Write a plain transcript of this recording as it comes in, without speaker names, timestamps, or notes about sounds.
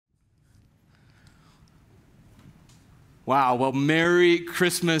Wow, well, Merry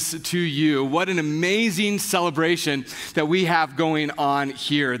Christmas to you. What an amazing celebration that we have going on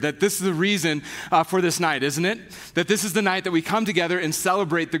here. That this is the reason for this night, isn't it? That this is the night that we come together and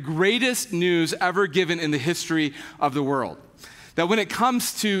celebrate the greatest news ever given in the history of the world. That when it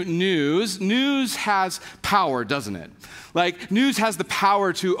comes to news has power, doesn't it? Like, news has the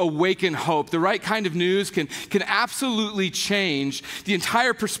power to awaken hope. The right kind of news can absolutely change the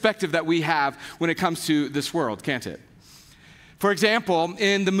entire perspective that we have when it comes to this world, can't it? For example,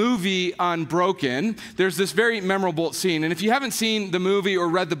 in the movie Unbroken, there's this very memorable scene. And if you haven't seen the movie or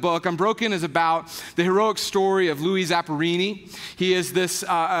read the book, Unbroken is about the heroic story of Louis Zamperini. He is this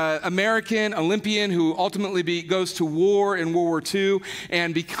American Olympian who ultimately goes to war in World War II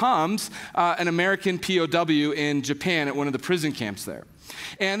and becomes an American POW in Japan at one of the prison camps there.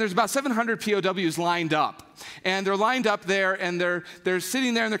 And there's about 700 POWs lined up. And they're lined up there, and they're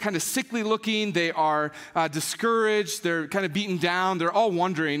sitting there, and they're kind of sickly looking. They are discouraged. They're kind of beaten down. They're all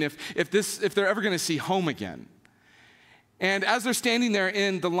wondering if they're ever going to see home again. And as they're standing there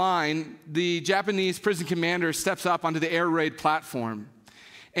in the line, the Japanese prison commander steps up onto the air raid platform.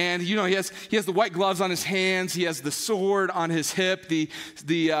 And, you know, he has the white gloves on his hands. He has the sword on his hip, the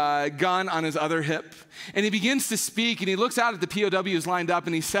gun on his other hip. And he begins to speak, and he looks out at the POWs lined up,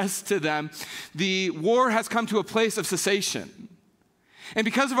 and he says to them, the war has come to a place of cessation. And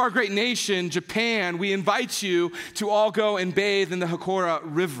because of our great nation, Japan, we invite you to all go and bathe in the Hokora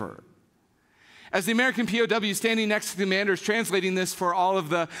River. As the American POW standing next to the commander is translating this for all of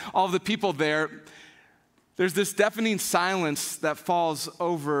the people there, there's this deafening silence that falls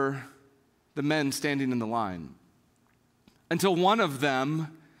over the men standing in the line until one of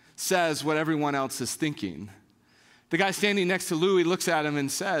them says what everyone else is thinking. The guy standing next to Louis looks at him and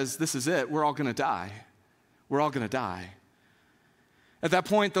says, "This is it. We're all going to die. We're all going to die." At that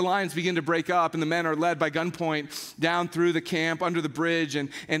point, the lines begin to break up, and the men are led by gunpoint down through the camp, under the bridge, and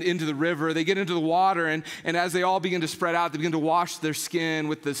into the river. They get into the water, and as they all begin to spread out, they begin to wash their skin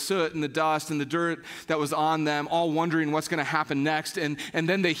with the soot and the dust and the dirt that was on them, all wondering what's going to happen next. And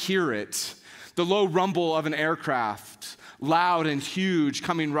then they hear it, the low rumble of an aircraft, loud and huge,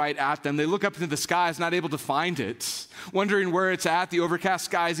 coming right at them. They look up into the skies, not able to find it, wondering where it's at, the overcast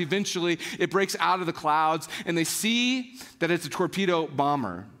skies. Eventually, it breaks out of the clouds, and they see that it's a torpedo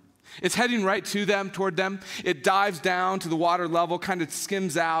bomber. It's heading right toward them. It dives down to the water level, kind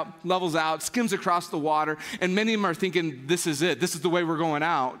of levels out, skims across the water, and many of them are thinking, this is it. This is the way we're going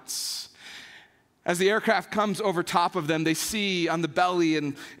out. As the aircraft comes over top of them, they see on the belly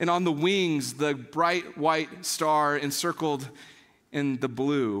and on the wings the bright white star encircled in the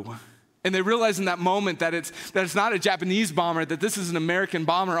blue. And they realize in that moment that it's not a Japanese bomber, that this is an American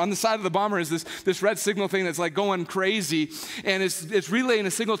bomber. On the side of the bomber is this red signal thing that's like going crazy. And it's relaying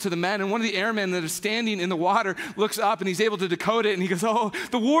a signal to the men. And one of the airmen that are standing in the water looks up, and he's able to decode it. And he goes, "Oh,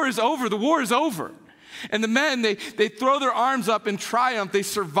 the war is over. The war is over." And the men, they throw their arms up in triumph. They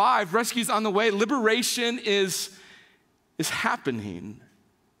survive. Rescue's on the way. Liberation is happening.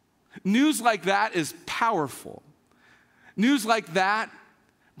 News like that is powerful. News like that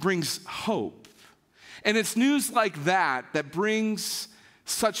brings hope. And it's news like that brings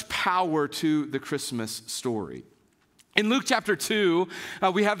such power to the Christmas story. In Luke chapter 2,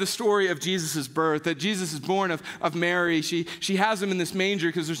 we have the story of Jesus' birth, that Jesus is born of Mary. She has him in this manger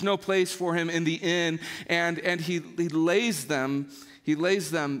because there's no place for him in the inn, and he lays them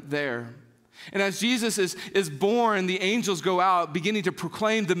there. And as Jesus is born, the angels go out beginning to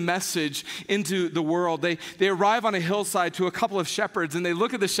proclaim the message into the world. They arrive on a hillside to a couple of shepherds, and they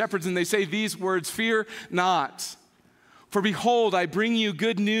look at the shepherds and they say these words, "Fear not, for behold, I bring you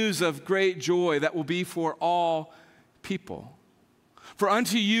good news of great joy that will be for all people. For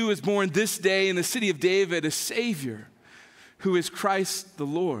unto you is born this day in the city of David a Savior, who is Christ the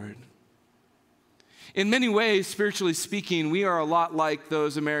Lord." In many ways, spiritually speaking, we are a lot like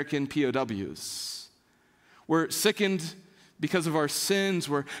those American POWs. We're sickened because of our sins.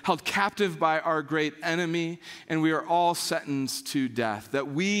 We're held captive by our great enemy, and we are all sentenced to death. That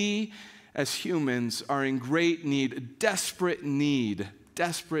we, as humans, are in great need, desperate need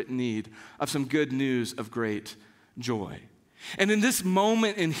of some good news of great joy. And in this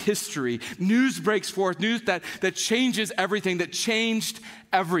moment in history, news breaks forth, news that changes everything, that changed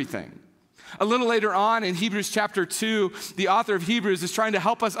everything. A little later on in Hebrews chapter 2, the author of Hebrews is trying to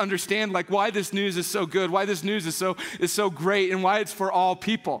help us understand why this news is so good, why this news is so great, and why it's for all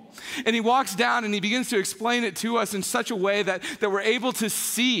people. And he walks down and he begins to explain it to us in such a way that we're able to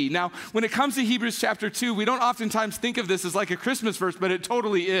see. Now, when it comes to Hebrews chapter 2, we don't oftentimes think of this as like a Christmas verse, but it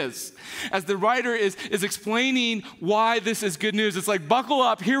totally is. As the writer is explaining why this is good news, it's like, buckle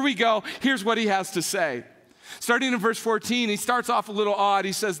up, here we go, here's what he has to say. Starting in verse 14, he starts off a little odd.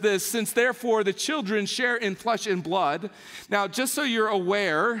 He says this, since therefore the children share in flesh and blood. Now, just so you're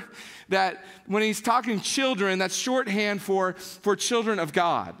aware that when he's talking children, that's shorthand for children of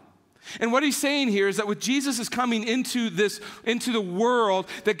God. And what he's saying here is that with Jesus is coming into the world,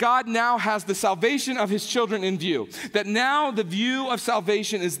 that God now has the salvation of his children in view. That now the view of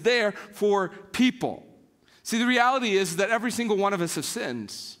salvation is there for people. See, the reality is that every single one of us have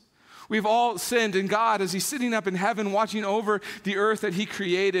sinned. We've all sinned, and God, as he's sitting up in heaven watching over the earth that he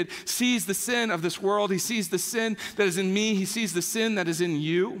created, sees the sin of this world. He sees the sin that is in me. He sees the sin that is in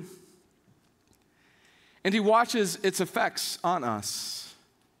you. And he watches its effects on us.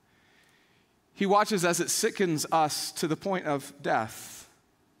 He watches as it sickens us to the point of death.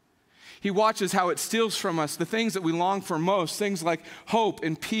 He watches how it steals from us the things that we long for most, things like hope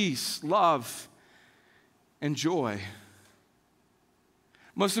and peace, love and joy.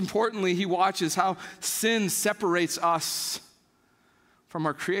 Most importantly, he watches how sin separates us from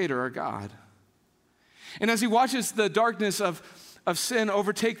our Creator, our God. And as he watches the darkness of sin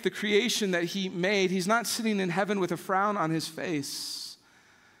overtake the creation that he made, he's not sitting in heaven with a frown on his face,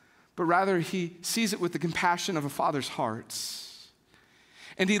 but rather he sees it with the compassion of a father's heart.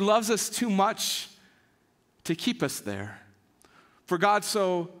 And he loves us too much to keep us there. For God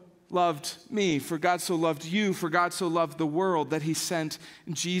so loved me, for God so loved you, for God so loved the world that he sent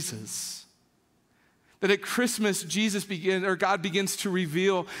Jesus. That at Christmas, God begins to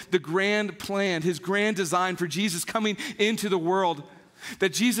reveal the grand plan, his grand design for Jesus coming into the world.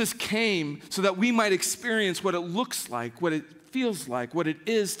 That Jesus came so that we might experience what it looks like, what it feels like, what it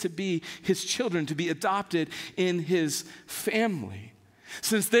is to be his children, to be adopted in his family.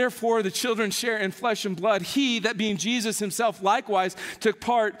 Since therefore the children share in flesh and blood, he, that being Jesus himself, likewise took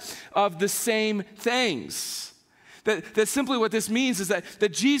part of the same things. That simply what this means is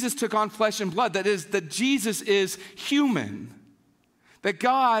that Jesus took on flesh and blood. That is, that Jesus is human. That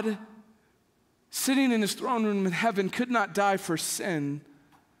God, sitting in his throne room in heaven, could not die for sin,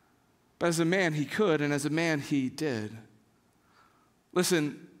 but as a man he could, and as a man he did.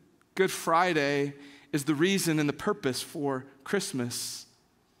 Listen, Good Friday is the reason and the purpose for Christmas.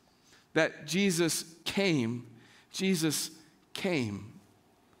 That Jesus came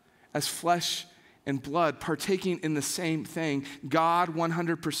as flesh and blood, partaking in the same thing. God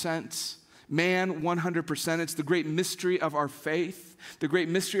 100%, man 100%. It's the great mystery of our faith,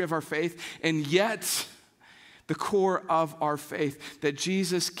 and yet the core of our faith, that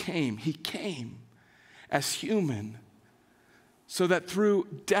Jesus came. He came as human so that through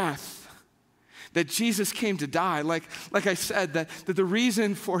death, that Jesus came to die. Like I said, that the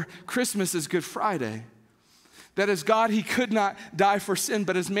reason for Christmas is Good Friday. That as God, he could not die for sin,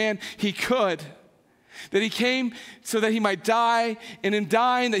 but as man, he could. That he came so that he might die, and in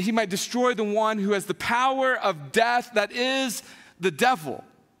dying, that he might destroy the one who has the power of death, that is the devil.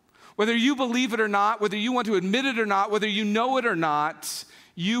 Whether you believe it or not, whether you want to admit it or not, whether you know it or not,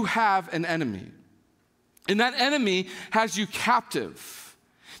 you have an enemy. And that enemy has you captive.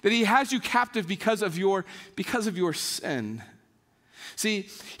 That he has you captive because of your sin. See,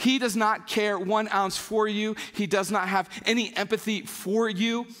 he does not care 1 ounce for you. He does not have any empathy for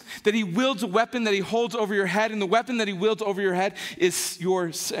you. That he wields a weapon that he holds over your head, and the weapon that he wields over your head is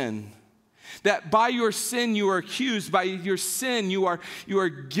your sin. That by your sin you are accused, by your sin you are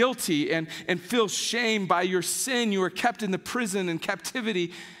guilty and feel shame. By your sin you are kept in the prison and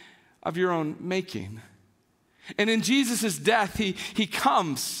captivity of your own making. And in Jesus' death, he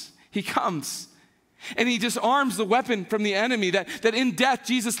comes, and he disarms the weapon from the enemy, that in death,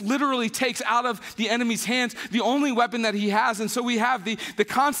 Jesus literally takes out of the enemy's hands the only weapon that he has. And so we have the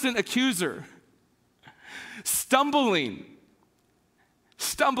constant accuser stumbling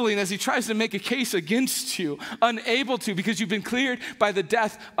as he tries to make a case against you, unable to, because you've been cleared by the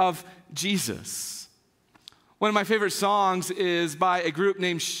death of Jesus. One of my favorite songs is by a group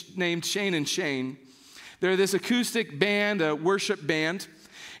named Shane and Shane. They're this acoustic band, a worship band,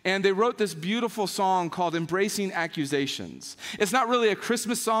 and they wrote this beautiful song called Embracing Accusations. It's not really a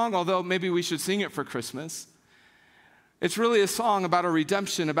Christmas song, although maybe we should sing it for Christmas. It's really a song about our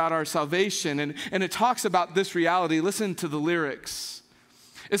redemption, about our salvation, and it talks about this reality. Listen to the lyrics.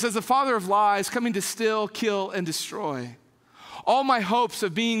 It says, the father of lies coming to steal, kill, and destroy. All my hopes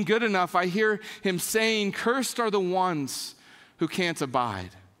of being good enough, I hear him saying, cursed are the ones who can't abide.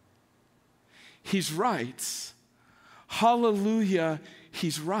 He's right. Hallelujah,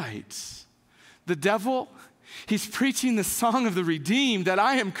 he's right. The devil, he's preaching the song of the redeemed, that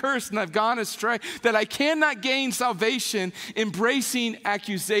I am cursed and I've gone astray, that I cannot gain salvation, embracing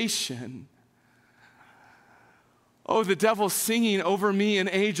accusation. Oh, the devil's singing over me an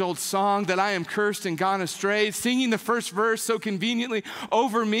age-old song that I am cursed and gone astray, singing the first verse so conveniently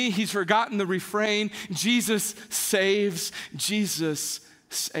over me, he's forgotten the refrain. Jesus saves, Jesus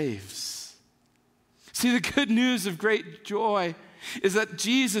saves. See, the good news of great joy is that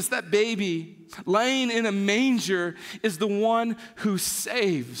Jesus, that baby, laying in a manger, is the one who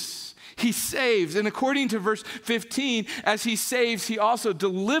saves. He saves. And according to verse 15, as he saves, he also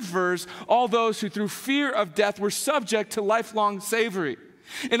delivers all those who through fear of death were subject to lifelong slavery.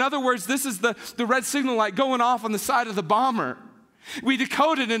 In other words, this is the red signal light going off on the side of the bomber. We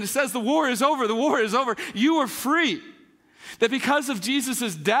decode it and it says the war is over, the war is over. You are free. That because of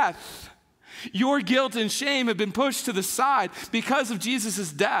Jesus' death, your guilt and shame have been pushed to the side. Because of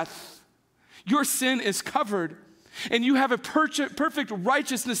Jesus' death, your sin is covered. And you have a perfect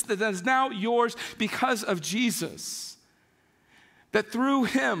righteousness that is now yours because of Jesus. That through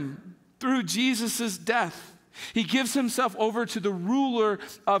him, through Jesus' death, he gives himself over to the ruler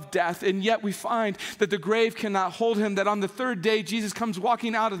of death. And yet we find that the grave cannot hold him. That on the third day, Jesus comes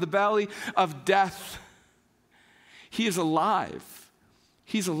walking out of the belly of death. He is alive.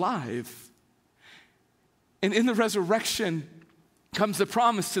 He's alive. And in the resurrection comes the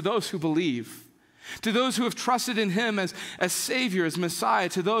promise to those who believe, to those who have trusted in him as Savior, as Messiah,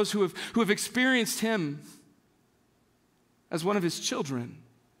 to those who have experienced him as one of his children,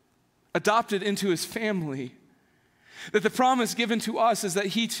 adopted into his family. That the promise given to us is that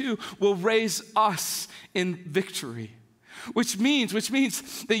he too will raise us in victory, which means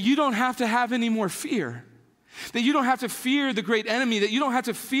that you don't have to have any more fear. That you don't have to fear the great enemy, that you don't have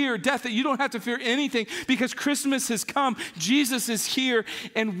to fear death, that you don't have to fear anything because Christmas has come, Jesus is here,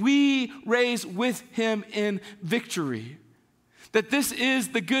 and we raise with him in victory. That this is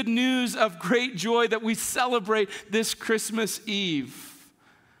the good news of great joy that we celebrate this Christmas Eve.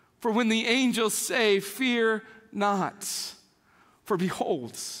 For when the angels say, "Fear not, for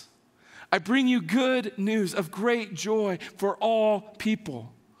behold, I bring you good news of great joy for all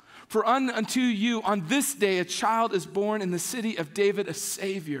people. For unto you on this day a child is born in the city of David, a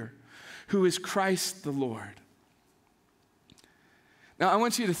Savior, who is Christ the Lord." Now I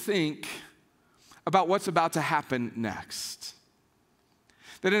want you to think about what's about to happen next.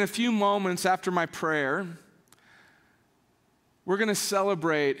 That in a few moments after my prayer, we're going to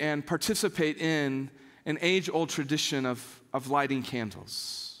celebrate and participate in an age-old tradition of lighting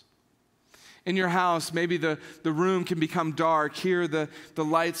candles. In your house, maybe the room can become dark. Here, the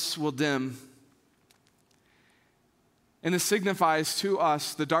lights will dim. And this signifies to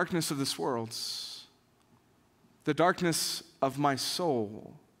us the darkness of this world, the darkness of my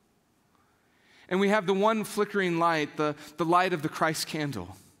soul. And we have the one flickering light, the light of the Christ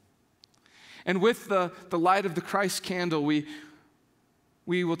candle. And with the light of the Christ candle, we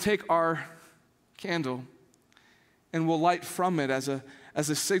will take our candle and we'll light from it as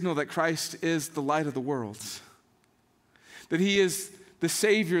a signal that Christ is the light of the world. That he is the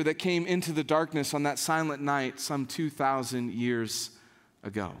Savior that came into the darkness on that silent night some 2,000 years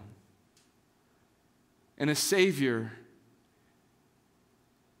ago. And a Savior,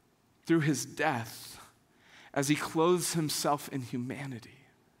 through his death, as he clothes himself in humanity,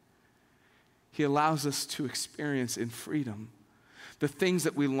 he allows us to experience in freedom the things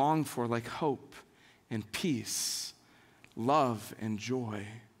that we long for, like hope and peace, love and joy.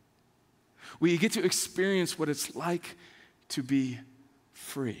 We get to experience what it's like to be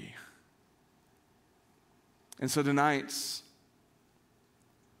free. And so tonight,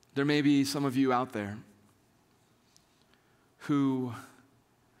 there may be some of you out there who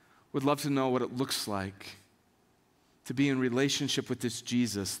would love to know what it looks like to be in relationship with this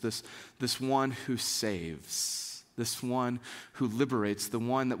Jesus, this one who saves, this one who liberates, the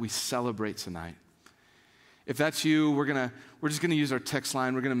one that we celebrate tonight. If that's you, we're just gonna use our text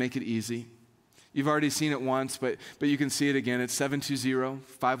line. We're gonna make it easy. You've already seen it once, but you can see it again. It's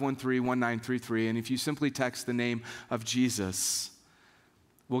 720-513-1933. And if you simply text the name of Jesus,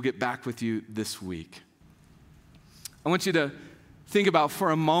 we'll get back with you this week. I want you to think about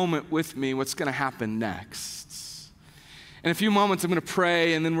for a moment with me what's gonna happen next. In a few moments, I'm gonna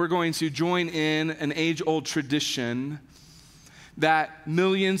pray, and then we're going to join in an age-old tradition that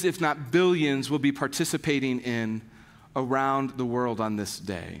millions, if not billions, will be participating in around the world on this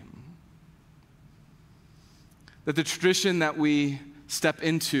day. That the tradition that we step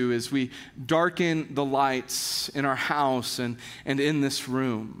into is we darken the lights in our house and in this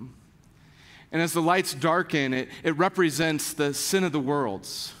room. And as the lights darken, it represents the sin of the world.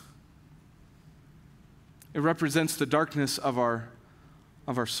 It represents the darkness of our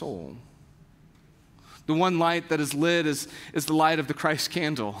soul. The one light that is lit is the light of the Christ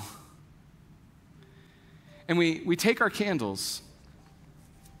candle. And we take our candles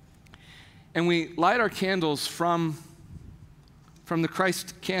and we light our candles from the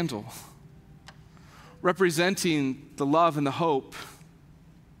Christ candle, representing the love and the hope,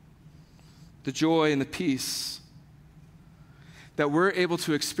 the joy and the peace that we're able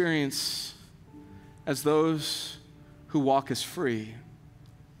to experience as those who walk as free,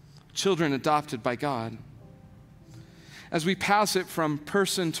 children adopted by God. As we pass it from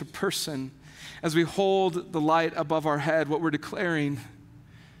person to person, as we hold the light above our head, what we're declaring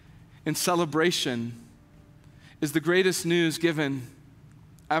in celebration is the greatest news given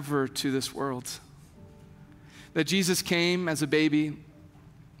ever to this world. That Jesus came as a baby,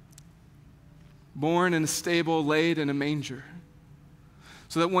 born in a stable, laid in a manger,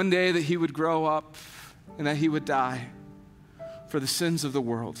 so that one day that he would grow up and that he would die for the sins of the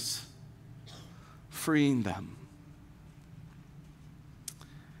world, freeing them.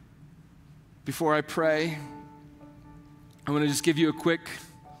 Before I pray, I want to just give you a quick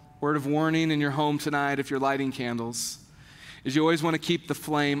word of warning in your home tonight if you're lighting candles, is you always want to keep the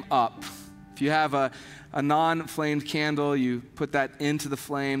flame up. If you have a non-flamed candle, you put that into the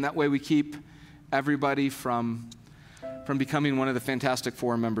flame. That way we keep everybody from becoming one of the Fantastic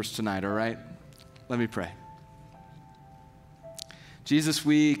Four members tonight, all right? Let me pray. Jesus,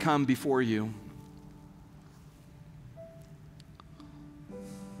 we come before you.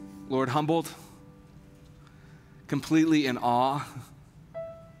 Lord, humbled, completely in awe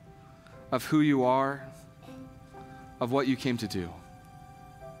of who you are, of what you came to do.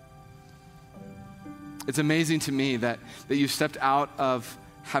 It's amazing to me that you stepped out of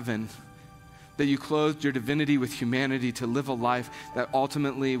heaven, that you clothed your divinity with humanity to live a life that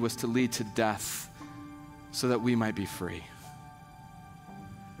ultimately was to lead to death so that we might be free.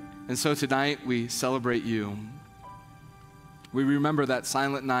 And so tonight we celebrate you. We remember that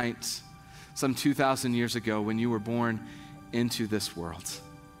silent night some 2,000 years ago when you were born into this world.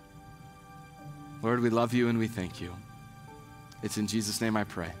 Lord, we love you and we thank you. It's in Jesus' name I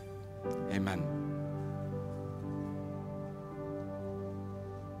pray. Amen.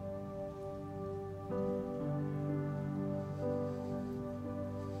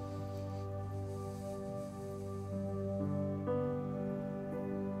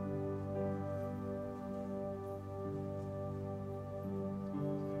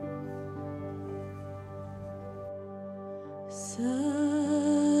 Silent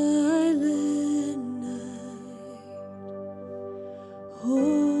night,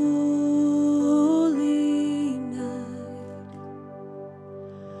 holy night,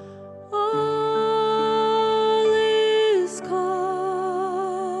 all is calm,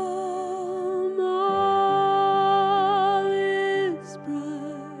 all is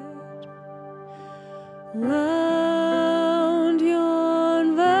bright. Round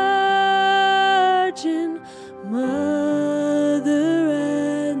yon virgin mother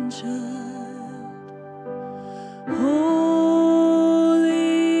and child, holy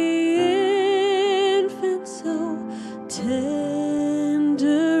infant, so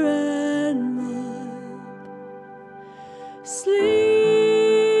tender and mild, sleep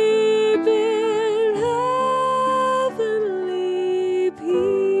in heavenly peace,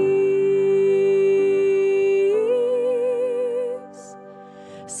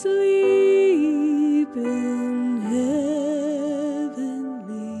 sleep in heavenly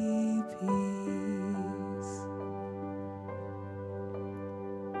peace.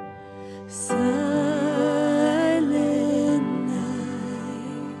 Silent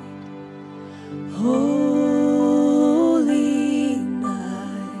night, holy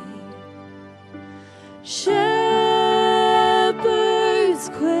night, shepherds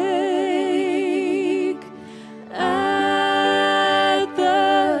quake at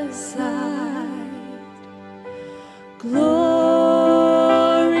the sight, glory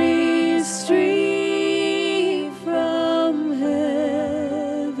stream from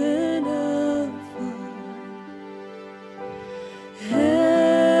heaven afar,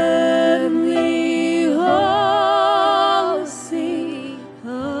 heavenly hosts sing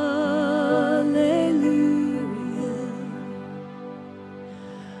hallelujah.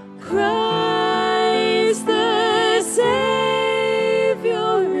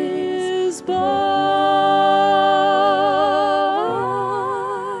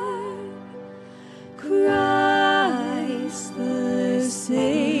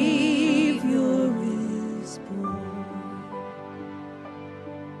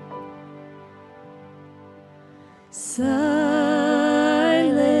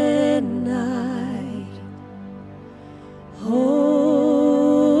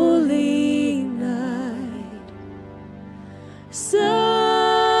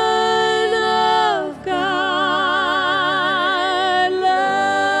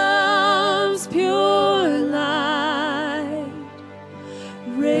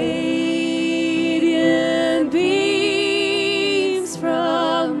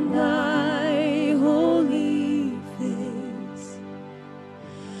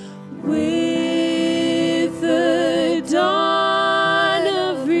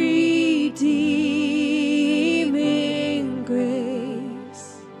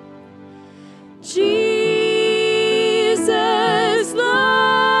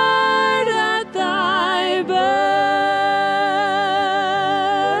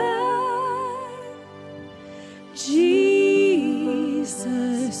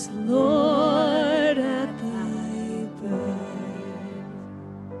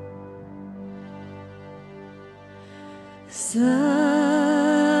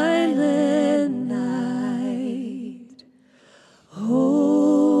 Silent night, holy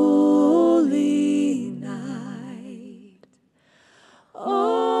night,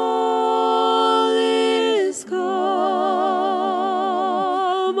 all is calm,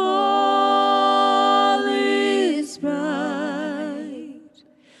 all is bright,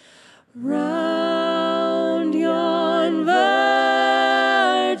 round yon virgin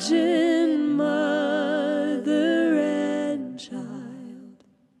mother and child.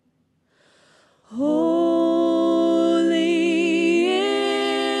 Holy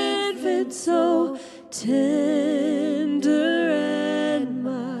infant, so tender.